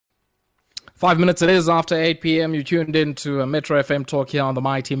5 minutes it is after 8 p.m. You tuned in to Metro FM Talk here on the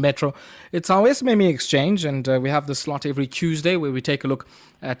Mighty Metro. It's our SMME exchange, and we have this slot every Tuesday where we take a look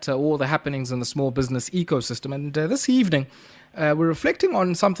at all the happenings in the small business ecosystem. And this evening, we're reflecting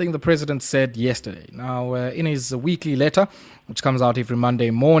on something the president said yesterday. Now, in his weekly letter, which comes out every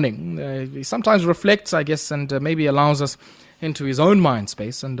Monday morning, he sometimes reflects, I guess, and maybe allows us into his own mind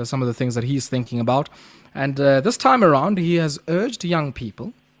space and some of the things that he's thinking about. And this time around, he has urged young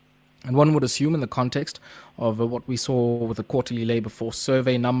people, and one would assume in the context of what we saw with the quarterly labor force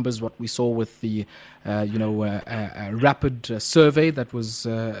survey numbers, what we saw with the, rapid survey that was,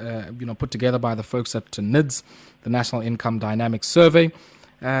 put together by the folks at NIDS, the National Income Dynamics Survey,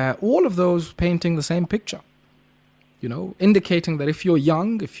 all of those painting the same picture, indicating that if you're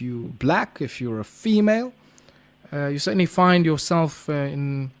young, if you're black, if you're a female, you certainly find yourself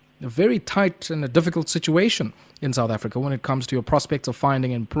in a very tight and a difficult situation in South Africa when it comes to your prospects of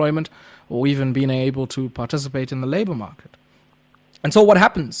finding employment or even being able to participate in the labor market. And so what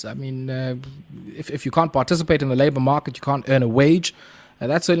happens? I mean, if you can't participate in the labor market, you can't earn a wage.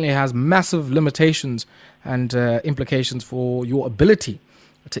 That certainly has massive limitations and implications for your ability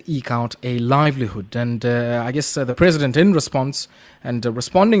to eke out a livelihood. And I guess the president, in response and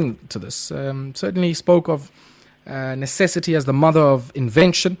responding to this, certainly spoke of necessity as the mother of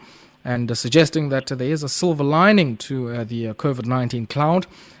invention, and suggesting that there is a silver lining to the COVID-19 cloud.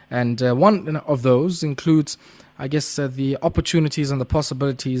 And one of those includes, I guess, the opportunities and the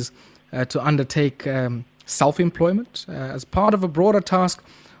possibilities to undertake self-employment as part of a broader task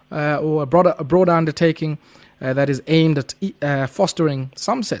or a broader undertaking that is aimed at fostering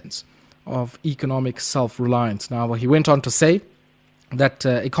some sense of economic self-reliance. Now, he went on to say that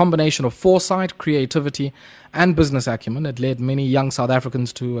a combination of foresight, creativity, and business acumen had led many young South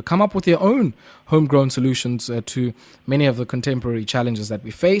Africans to come up with their own homegrown solutions to many of the contemporary challenges that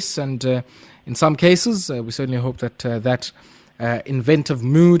we face. And in some cases, we certainly hope that that inventive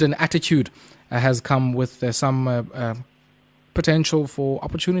mood and attitude has come with some potential for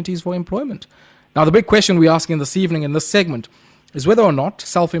opportunities for employment. Now, the big question we're asking this evening in this segment is whether or not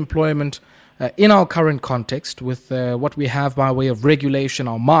self-employment in our current context, with what we have by way of regulation,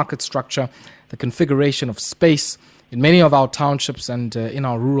 our market structure, the configuration of space in many of our townships and in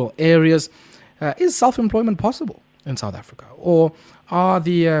our rural areas, is self-employment possible in South Africa? Or are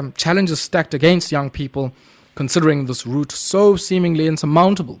the challenges stacked against young people, considering this route so seemingly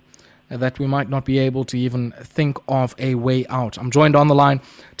insurmountable that we might not be able to even think of a way out? I'm joined on the line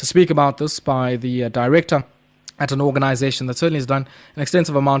to speak about this by the director at an organization that certainly has done an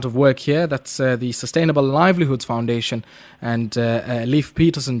extensive amount of work here. That's the Sustainable Livelihoods Foundation. And Leif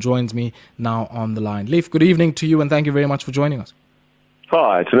Petersen joins me now on the line. Leif, good evening to you, and thank you very much for joining us.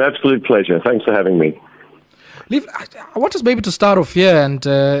 Hi, it's an absolute pleasure. Thanks for having me. Leif, I want us maybe to start off here, and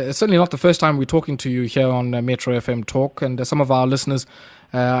it's certainly not the first time we're talking to you here on Metro FM Talk, and some of our listeners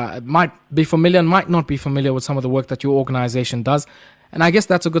might be familiar and might not be familiar with some of the work that your organization does. And I guess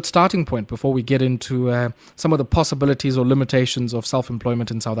that's a good starting point before we get into some of the possibilities or limitations of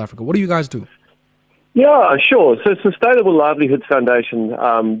self-employment in South Africa. What do you guys do? Yeah, sure. So Sustainable Livelihoods Foundation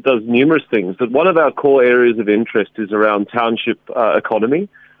does numerous things, but one of our core areas of interest is around township economy,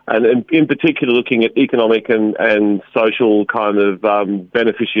 and in particular looking at economic and social kind of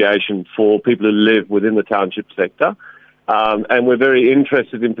beneficiation for people who live within the township sector. And we're very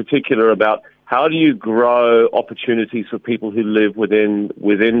interested in particular about how do you grow opportunities for people who live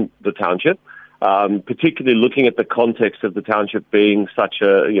within the township, particularly looking at the context of the township being such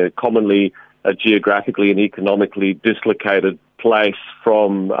a commonly geographically and economically dislocated place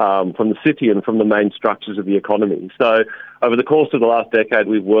from the city and from the main structures of the economy. So over the course of the last decade,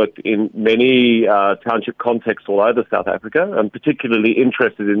 we've worked in many township contexts all over South Africa, and particularly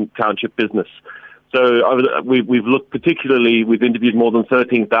interested in township business. So we've looked particularly, we've interviewed more than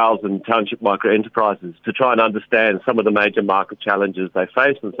 13,000 township micro-enterprises to try and understand some of the major market challenges they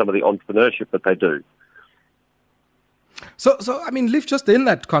face and some of the entrepreneurship that they do. So I mean, Leif, just in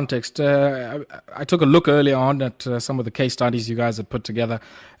that context, I took a look earlier on at some of the case studies you guys had put together,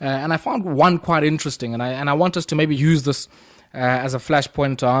 and I found one quite interesting, and I want us to maybe use this as a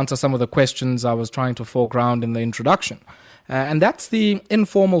flashpoint to answer some of the questions I was trying to foreground in the introduction. And that's the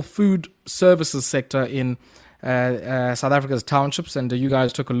informal food services sector in South Africa's townships. And you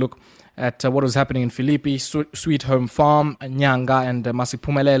guys took a look at what was happening in Philippi, Sweet Home Farm, Nyanga, and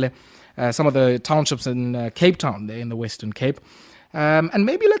Masiphumelele, some of the townships in Cape Town, there in the Western Cape. And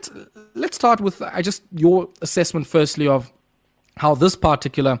maybe let's start with just your assessment, firstly, of how this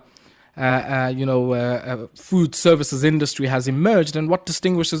particular food services industry has emerged, and what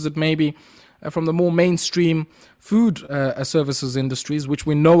distinguishes it maybe from the more mainstream food services industries, which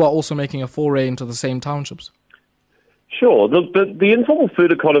we know are also making a foray into the same townships? Sure. The informal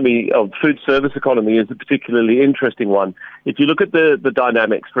food economy, food service economy, is a particularly interesting one. If you look at the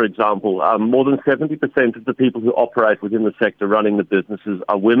dynamics, for example, more than 70% of the people who operate within the sector running the businesses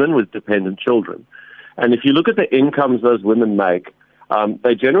are women with dependent children. And if you look at the incomes those women make,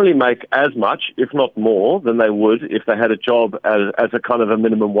 they generally make as much, if not more, than they would if they had a job as a kind of a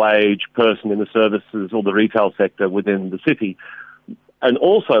minimum wage person in the services or the retail sector within the city. And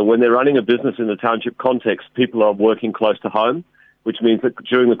also, when they're running a business in a township context, people are working close to home, which means that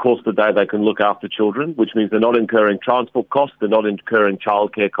during the course of the day they can look after children, which means they're not incurring transport costs, they're not incurring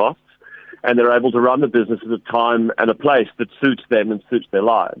childcare costs, and they're able to run the business at a time and a place that suits them and suits their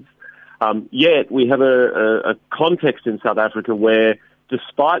lives. Yet we have a context in South Africa where,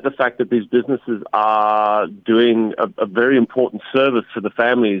 despite the fact that these businesses are doing a very important service for the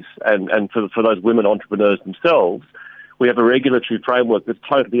families and for those women entrepreneurs themselves, we have a regulatory framework that's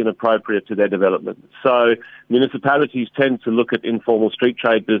totally inappropriate to their development. So municipalities tend to look at informal street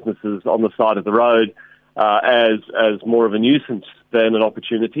trade businesses on the side of the road as more of a nuisance than an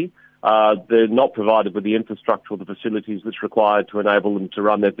opportunity. They're not provided with the infrastructure or the facilities that's required to enable them to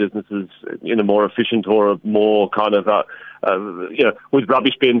run their businesses in a more efficient or a more kind of, with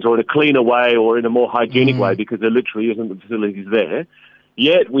rubbish bins or in a cleaner way or in a more hygienic way, because there literally isn't the facilities there.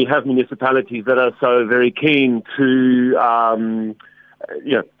 Yet we have municipalities that are so very keen to,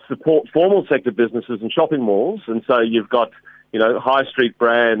 support formal sector businesses and shopping malls. And so you've got, high street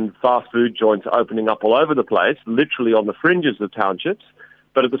brand fast food joints opening up all over the place, literally on the fringes of townships.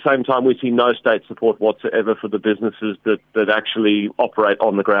 But at the same time, we see no state support whatsoever for the businesses that actually operate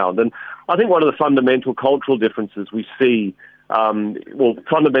on the ground. And I think one of the fundamental cultural differences we see,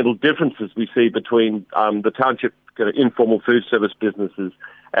 fundamental differences we see between the township kind of informal food service businesses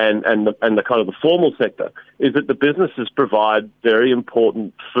and the kind of the formal sector is that the businesses provide very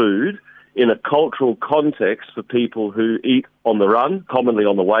important food in a cultural context for people who eat on the run, commonly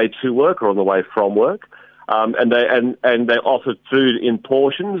on the way to work or on the way from work. And they offer food in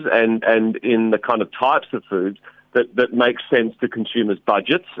portions and in the kind of types of foods that make sense to consumers'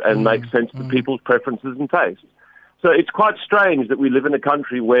 budgets and make sense to people's preferences and tastes. So it's quite strange that we live in a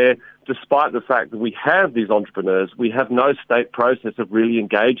country where, despite the fact that we have these entrepreneurs, we have no state process of really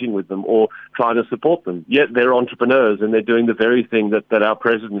engaging with them or trying to support them. Yet they're entrepreneurs and they're doing the very thing that our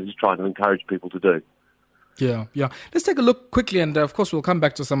president is trying to encourage people to do. Yeah. Let's take a look quickly, and of course we'll come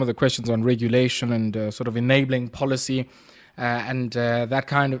back to some of the questions on regulation and sort of enabling policy and that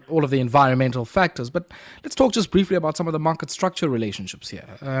kind of all of the environmental factors. But let's talk just briefly about some of the market structure relationships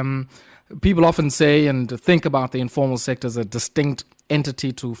here. People often say and think about the informal sector as a distinct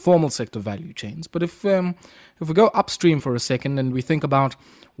entity to formal sector value chains. But if we go upstream for a second and we think about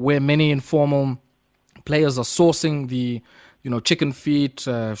where many informal players are sourcing the chicken feet,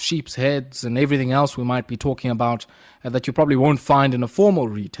 sheep's heads, and everything else we might be talking about that you probably won't find in a formal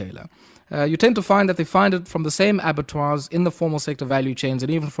retailer. You tend to find that they find it from the same abattoirs in the formal sector value chains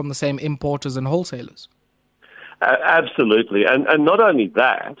and even from the same importers and wholesalers. Absolutely. And not only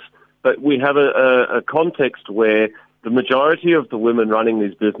that, but we have a context where the majority of the women running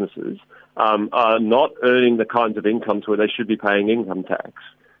these businesses are not earning the kinds of incomes where they should be paying income tax.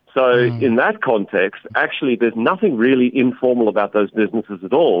 So in that context, actually, there's nothing really informal about those businesses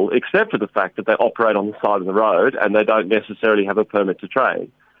at all, except for the fact that they operate on the side of the road and they don't necessarily have a permit to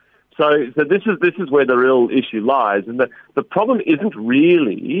trade. So this is where the real issue lies. And the problem isn't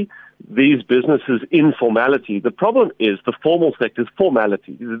really these businesses' informality. The problem is the formal sector's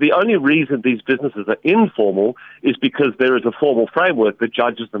formality. The only reason these businesses are informal is because there is a formal framework that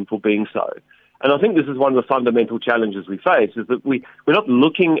judges them for being so. And I think this is one of the fundamental challenges we face, is that we're not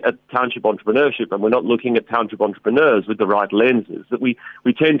looking at township entrepreneurship and we're not looking at township entrepreneurs with the right lenses, that we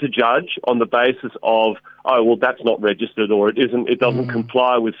tend to judge on the basis of, that's not registered or it doesn't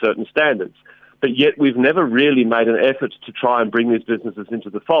comply with certain standards. But yet we've never really made an effort to try and bring these businesses into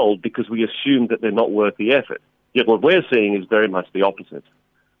the fold because we assume that they're not worth the effort. Yet what we're seeing is very much the opposite.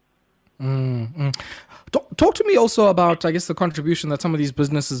 Talk to me also about, I guess, the contribution that some of these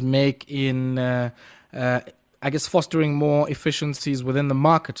businesses make in, fostering more efficiencies within the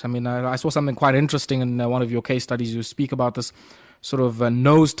market. I mean, I saw something quite interesting in one of your case studies. You speak about this sort of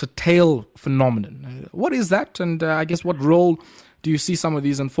nose-to-tail phenomenon. What is that? And I guess what role do you see some of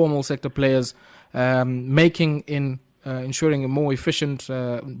these informal sector players making in ensuring a more efficient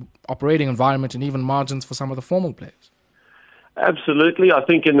operating environment and even margins for some of the formal players? Absolutely. I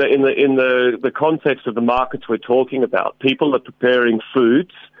think in the context of the markets we're talking about, people are preparing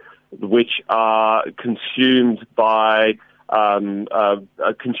foods which are consumed by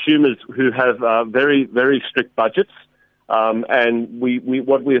consumers who have very, very strict budgets. And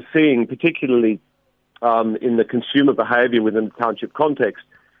what we're seeing, particularly in the consumer behaviour within the township context,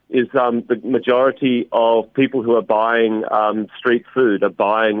 is the majority of people who are buying street food are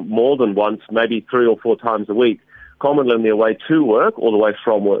buying more than once, maybe 3 or 4 times a week, commonly on their way to work or the way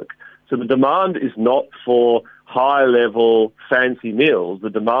from work. So the demand is not for high-level fancy meals. The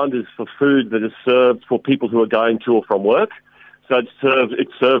demand is for food that is served for people who are going to or from work. So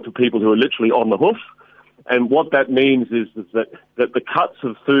it's served for people who are literally on the hoof. And what that means is that the cuts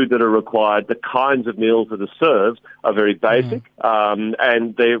of food that are required, the kinds of meals that are served, are very basic,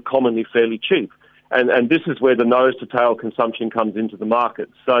 and they're commonly fairly cheap. And this is where the nose-to-tail consumption comes into the market.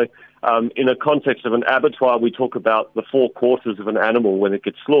 So in a context of an abattoir, we talk about the 4 quarters of an animal when it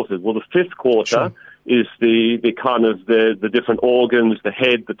gets slaughtered. Well, the 5th quarter is the kind of the different organs, the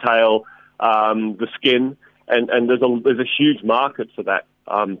head, the tail, the skin, and there's a huge market for that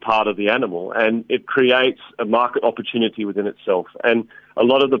part of the animal, and it creates a market opportunity within itself. And a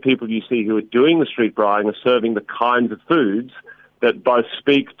lot of the people you see who are doing the street buying are serving the kinds of foods that both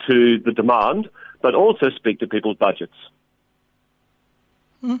speak to the demand, but also speak to people's budgets.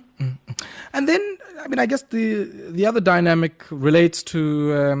 Mm-hmm. And then, I mean, I guess the other dynamic relates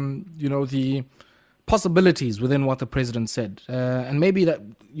to, the possibilities within what the president said. And maybe that,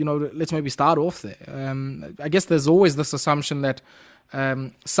 let's maybe start off there. I guess there's always this assumption that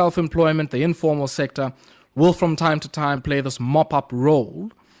self-employment, the informal sector, will from time to time play this mop-up role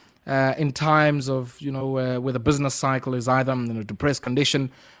in times of, where the business cycle is either in a depressed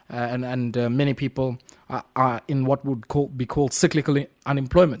condition and many people are in what would be called cyclical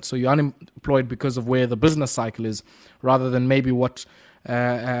unemployment. So you're unemployed because of where the business cycle is, rather than maybe what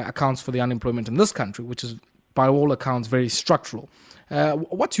accounts for the unemployment in this country, which is by all accounts very structural.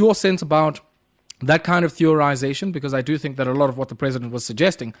 What's your sense about that kind of theorization? Because I do think that a lot of what the president was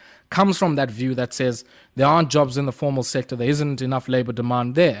suggesting comes from that view that says there aren't jobs in the formal sector, there isn't enough labor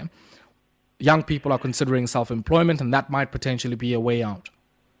demand there. Young people are considering self-employment, and that might potentially be a way out.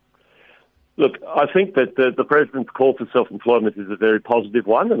 Look, I think that the president's call for self-employment is a very positive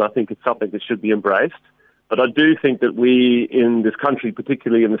one, and I think it's something that should be embraced. But I do think that we in this country,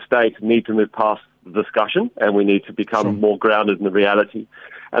 particularly in the States, need to move past the discussion, and we need to become more grounded in the reality.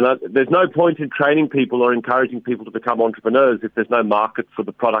 And there's no point in training people or encouraging people to become entrepreneurs if there's no market for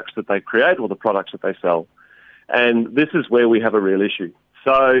the products that they create or the products that they sell. And this is where we have a real issue.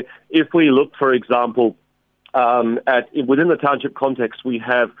 So if we look, for example, within the township context, we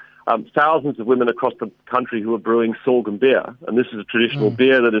have thousands of women across the country who are brewing sorghum beer. And this is a traditional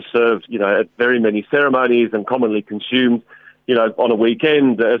beer that is served, at very many ceremonies and commonly consumed, on a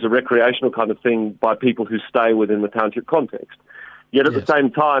weekend as a recreational kind of thing by people who stay within the township context. Yet at the same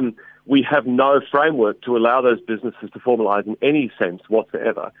time, we have no framework to allow those businesses to formalise in any sense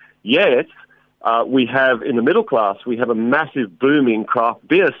whatsoever. Yet, we have, in the middle class, we have a massive booming craft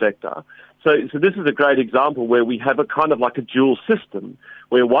beer sector. So this is a great example where we have a kind of like a dual system,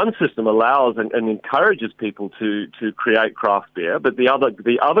 where one system allows and encourages people to create craft beer, but the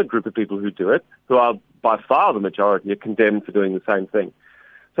other group of people who do it, who are by far the majority, are condemned for doing the same thing.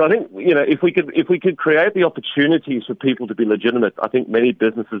 So I think, if we could create the opportunities for people to be legitimate, I think many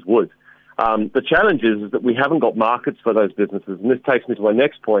businesses would. The challenge is that we haven't got markets for those businesses, and this takes me to my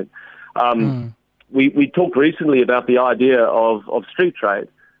next point. We talked recently about the idea of street trade,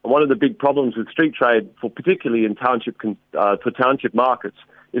 and one of the big problems with street trade, particularly in township markets,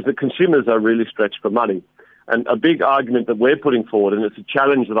 is that consumers are really stretched for money. And a big argument that we're putting forward, and it's a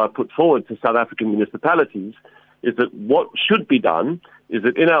challenge that I put forward to South African municipalities, is that what should be done is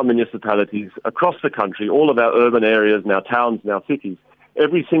that in our municipalities across the country, all of our urban areas and our towns and our cities,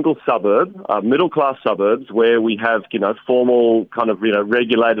 every single suburb, middle-class suburbs where we have, formal kind of,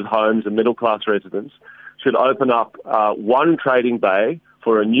 regulated homes and middle-class residents, should open up one trading bay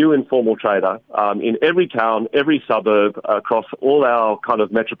for a new informal trader in every town, every suburb, across all our kind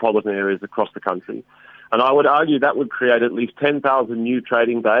of metropolitan areas across the country. And I would argue that would create at least 10,000 new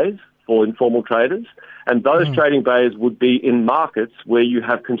trading bays for informal traders, and those trading bays would be in markets where you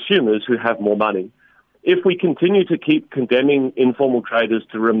have consumers who have more money. If we continue to keep condemning informal traders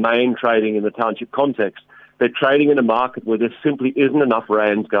to remain trading in the township context, they're trading in a market where there simply isn't enough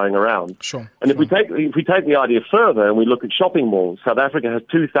rands going around. If we take the idea further and we look at shopping malls, South Africa has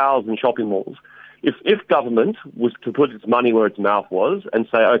 2,000 shopping malls. If government was to put its money where its mouth was and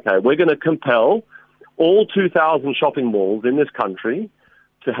say, okay, we're going to compel all 2,000 shopping malls in this country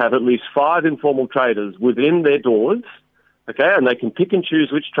to have at least 5 informal traders within their doors, okay, and they can pick and choose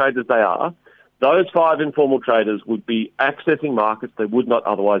which traders they are, those 5 informal traders would be accessing markets they would not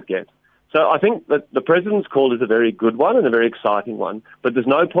otherwise get. So I think that the President's call is a very good one and a very exciting one, but there's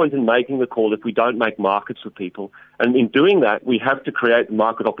no point in making the call if we don't make markets for people. And in doing that, we have to create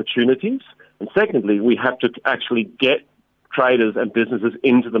market opportunities. And secondly, we have to actually get traders and businesses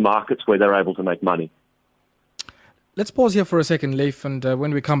into the markets where they're able to make money. Let's pause here for a second, Leif, and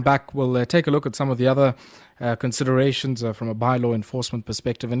when we come back, we'll take a look at some of the other considerations from a bylaw enforcement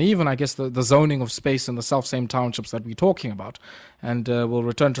perspective, and even, I guess, the zoning of space in the self-same townships that we're talking about. And we'll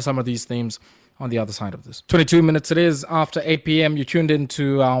return to some of these themes on the other side of this. 22 minutes it is after 8 p.m. You tuned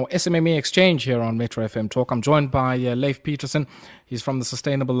into our SMME exchange here on Metro FM Talk. I'm joined by Leif Petersen. He's from the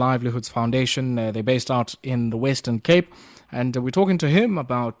Sustainable Livelihoods Foundation. They're based out in the Western Cape, and we're talking to him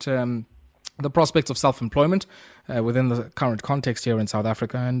about the prospects of self-employment within the current context here in South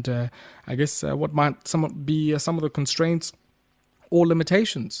Africa, and I guess what might be some of the constraints or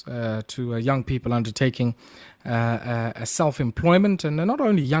limitations to young people undertaking a self-employment, and not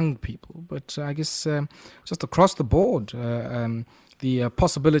only young people, but I guess just across the board, the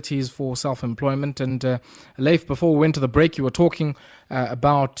possibilities for self-employment. And Leif, before we went to the break, you were talking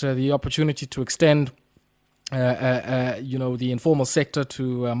about the opportunity to extend the informal sector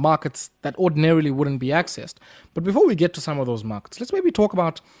to markets that ordinarily wouldn't be accessed. But before we get to some of those markets, let's maybe talk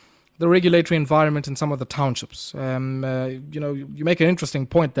about the regulatory environment in some of the townships. You make an interesting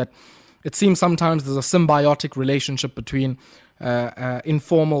point that it seems sometimes there's a symbiotic relationship between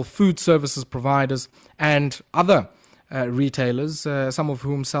informal food services providers and other retailers, some of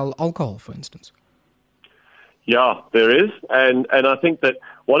whom sell alcohol, for instance. Yeah, there is. And I think that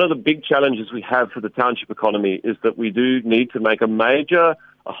one of the big challenges we have for the township economy is that we do need to make a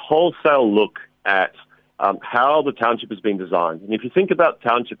wholesale look at how the township has been designed. And if you think about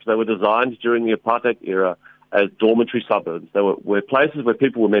townships, they were designed during the apartheid era as dormitory suburbs. They were places where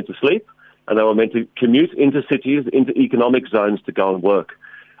people were meant to sleep, and they were meant to commute into cities, into economic zones to go and work.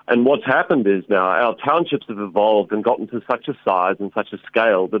 And what's happened is now our townships have evolved and gotten to such a size and such a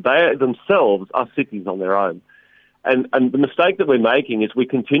scale that they themselves are cities on their own. And the mistake that we're making is we're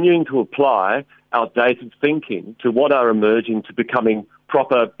continuing to apply outdated thinking to what are emerging to becoming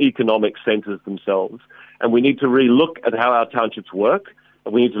proper economic centres themselves. And we need to relook at how our townships work.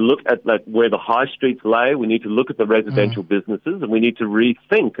 And we need to look at where the high streets lay. We need to look at the residential businesses, and we need to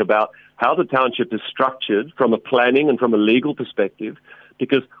rethink about how the township is structured from a planning and from a legal perspective.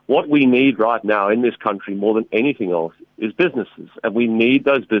 Because what we need right now in this country more than anything else is businesses. And we need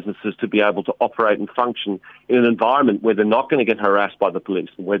those businesses to be able to operate and function in an environment where they're not going to get harassed by the police,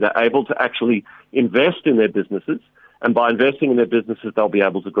 and where they're able to actually invest in their businesses. And by investing in their businesses, they'll be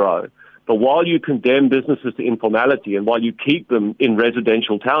able to grow. But while you condemn businesses to informality and while you keep them in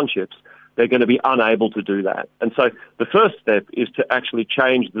residential townships, they're going to be unable to do that. And so the first step is to actually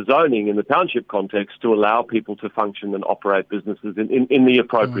change the zoning in the township context to allow people to function and operate businesses in the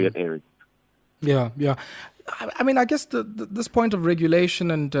appropriate areas. Yeah. I mean, I guess this point of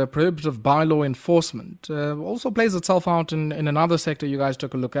regulation and prohibitive bylaw enforcement also plays itself out in another sector you guys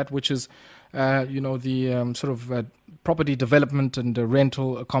took a look at, which is, the property development and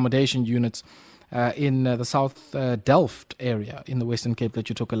rental accommodation units in the South Delft area in the Western Cape that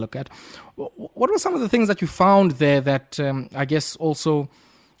you took a look at. What were some of the things that you found there that I guess also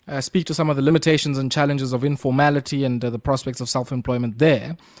speak to some of the limitations and challenges of informality and the prospects of self-employment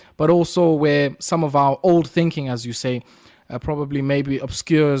there, but also where some of our old thinking, as you say, probably maybe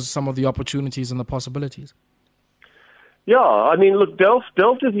obscures some of the opportunities and the possibilities? Yeah, I mean, look, Delft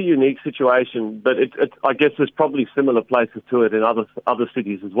is a unique situation, but I guess there's probably similar places to it in other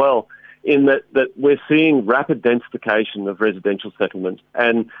cities as well, in that we're seeing rapid densification of residential settlements,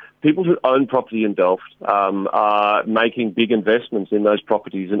 and people who own property in Delft are making big investments in those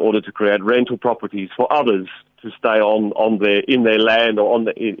properties in order to create rental properties for others to stay in their land or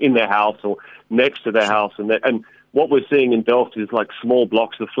in their house or next to their house. And what we're seeing in Delft is like small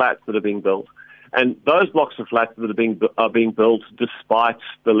blocks of flats that are being built. And those blocks of flats that are being built despite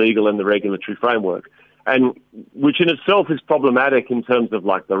the legal and the regulatory framework, and which in itself is problematic in terms of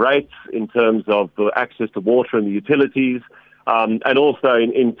like the rates, in terms of the access to water and the utilities, and also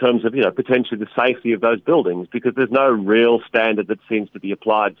in terms of potentially the safety of those buildings, because there's no real standard that seems to be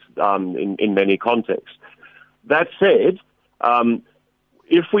applied in many contexts. That said,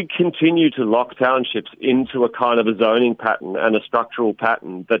 if we continue to lock townships into a kind of a zoning pattern and a structural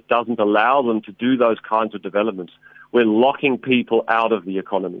pattern that doesn't allow them to do those kinds of developments, we're locking people out of the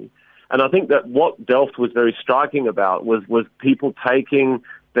economy. And I think that what Delft was very striking about was people taking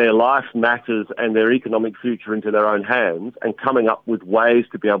their life matters and their economic future into their own hands and coming up with ways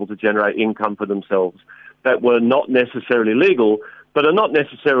to be able to generate income for themselves that were not necessarily legal, but are not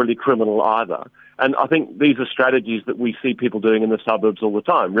necessarily criminal either. And I think these are strategies that we see people doing in the suburbs all the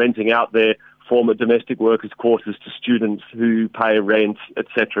time, renting out their former domestic workers' quarters to students who pay rent, et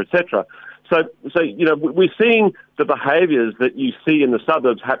cetera, et cetera. So, we're seeing the behaviours that you see in the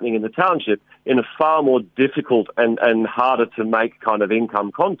suburbs happening in the township in a far more difficult and harder to make kind of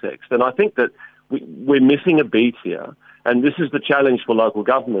income context. And I think that we're missing a beat here. And this is the challenge for local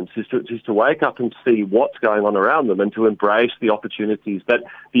governments, is to wake up and see what's going on around them and to embrace the opportunities that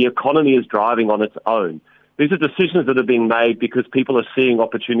the economy is driving on its own. These are decisions that are being made because people are seeing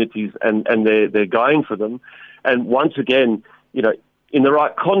opportunities and they're going for them. And once again, in the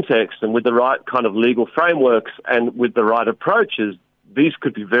right context and with the right kind of legal frameworks and with the right approaches, these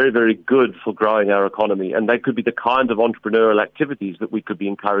could be very, very good for growing our economy. And they could be the kind of entrepreneurial activities that we could be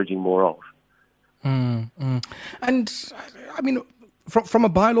encouraging more of. And I mean, from a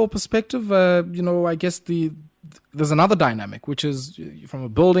bylaw perspective, I guess there's another dynamic, which is from a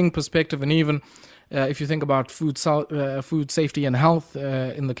building perspective, and even if you think about food safety and health,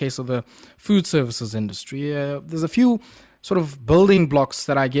 in the case of the food services industry, there's a few sort of building blocks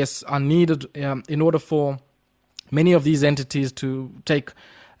that I guess are needed in order for many of these entities to take,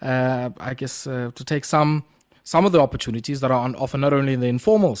 some of the opportunities that are on offer, not only in the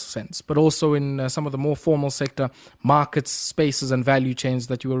informal sense, but also in some of the more formal sector markets, spaces and value chains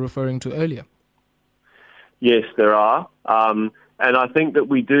that you were referring to earlier. Yes, there are. And I think that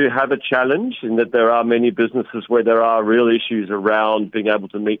we do have a challenge in that there are many businesses where there are real issues around being able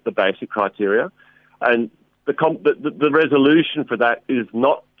to meet the basic criteria. And the resolution for that is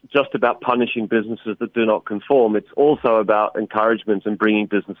not just about punishing businesses that do not conform. It's also about encouragement and bringing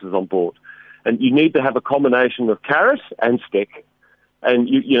businesses on board. And you need to have a combination of carrot and stick. And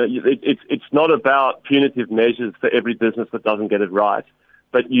it's not about punitive measures for every business that doesn't get it right.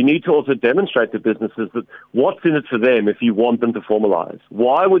 But you need to also demonstrate to businesses that what's in it for them if you want them to formalise.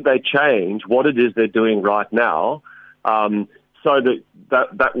 Why would they change what it is they're doing right now so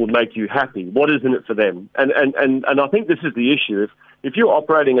that will make you happy? What is in it for them? And I think this is the issue. If you're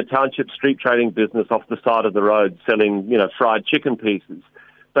operating a township street trading business off the side of the road selling, fried chicken pieces,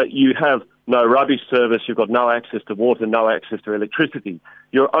 but you have no rubbish service, you've got no access to water, no access to electricity,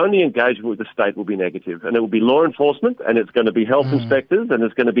 your only engagement with the state will be negative. And it will be law enforcement, and it's going to be health inspectors, and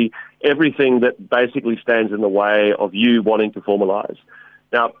it's going to be everything that basically stands in the way of you wanting to formalise.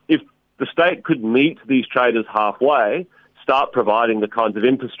 Now, if the state could meet these traders halfway, start providing the kinds of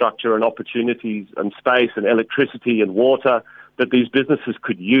infrastructure and opportunities and space and electricity and water that these businesses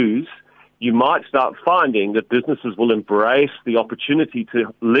could use, you might start finding that businesses will embrace the opportunity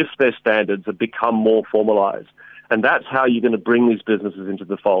to lift their standards and become more formalised. And that's how you're going to bring these businesses into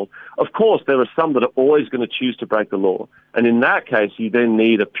the fold. Of course, there are some that are always going to choose to break the law. And in that case, you then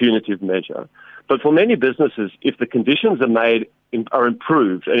need a punitive measure. But for many businesses, if the conditions are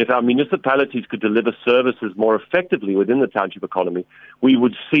improved, and if our municipalities could deliver services more effectively within the township economy, we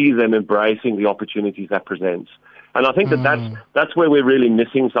would see them embracing the opportunities that presents. And I think that's where we're really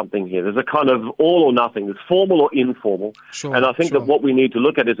missing something here. There's a kind of all or nothing. There's formal or informal. Sure, and I think that what we need to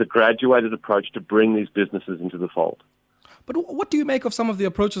look at is a graduated approach to bring these businesses into the fold. But what do you make of some of the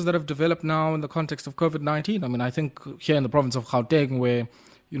approaches that have developed now in the context of COVID-19? I mean, I think here in the province of Gauteng, where,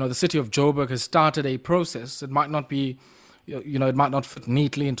 the city of Joburg has started a process, it might not be, it might not fit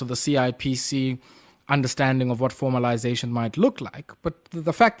neatly into the CIPC understanding of what formalization might look like. But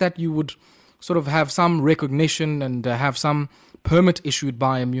the fact that you would sort of have some recognition and have some permit issued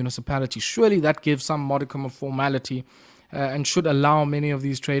by a municipality, surely that gives some modicum of formality and should allow many of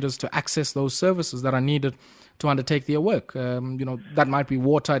these traders to access those services that are needed to undertake their work. That might be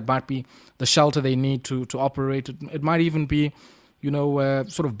water, it might be the shelter they need to operate. It might even be,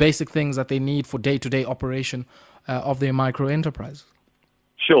 sort of basic things that they need for day-to-day operation of their micro-enterprise.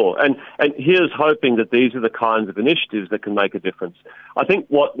 Sure, and here's hoping that these are the kinds of initiatives that can make a difference. I think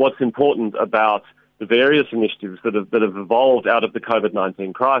what's important about the various initiatives that have evolved out of the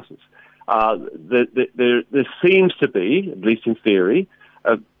COVID-19 crisis, there seems to be, at least in theory,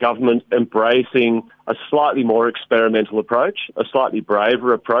 a government embracing a slightly more experimental approach, a slightly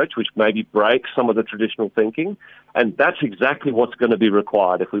braver approach, which maybe breaks some of the traditional thinking, and that's exactly what's going to be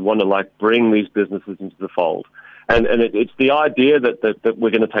required if we want to bring these businesses into the fold. And it's the idea that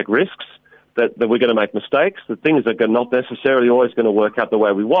we're going to take risks, that we're going to make mistakes, that things are not necessarily always going to work out the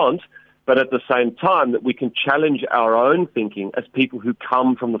way we want, but at the same time that we can challenge our own thinking as people who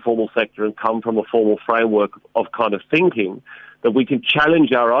come from the formal sector and come from a formal framework of kind of thinking, that we can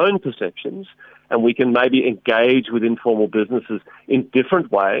challenge our own perceptions and we can maybe engage with informal businesses in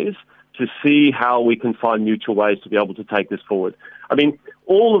different ways to see how we can find mutual ways to be able to take this forward. I mean,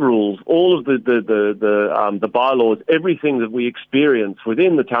 all the rules, all of the bylaws, everything that we experience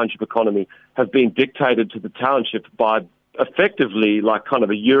within the township economy have been dictated to the township by effectively like kind of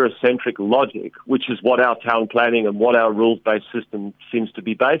a Eurocentric logic, which is what our town planning and what our rules-based system seems to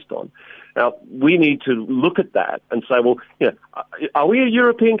be based on. Now, we need to look at that and say, well, are we a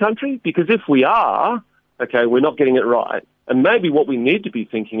European country? Because if we are, okay, we're not getting it right. And maybe what we need to be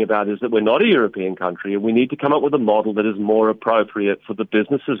thinking about is that we're not a European country, and we need to come up with a model that is more appropriate for the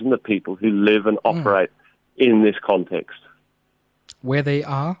businesses and the people who live and operate in this context. Where they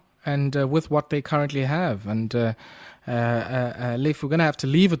are and with what they currently have. And Leif, we're going to have to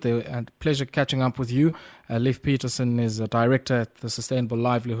leave it there. Pleasure catching up with you. Leif Petersen is a director at the Sustainable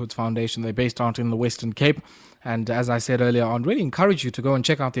Livelihoods Foundation. They're based out in the Western Cape. And as I said earlier on, really encourage you to go and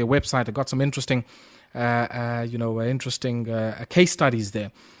check out their website. They've got some interesting case studies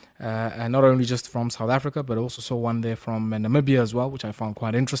there. Not only just from South Africa, but also saw one there from Namibia as well, which I found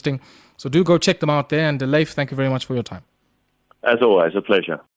quite interesting. So do go check them out there. And Leif, thank you very much for your time. As always, a pleasure.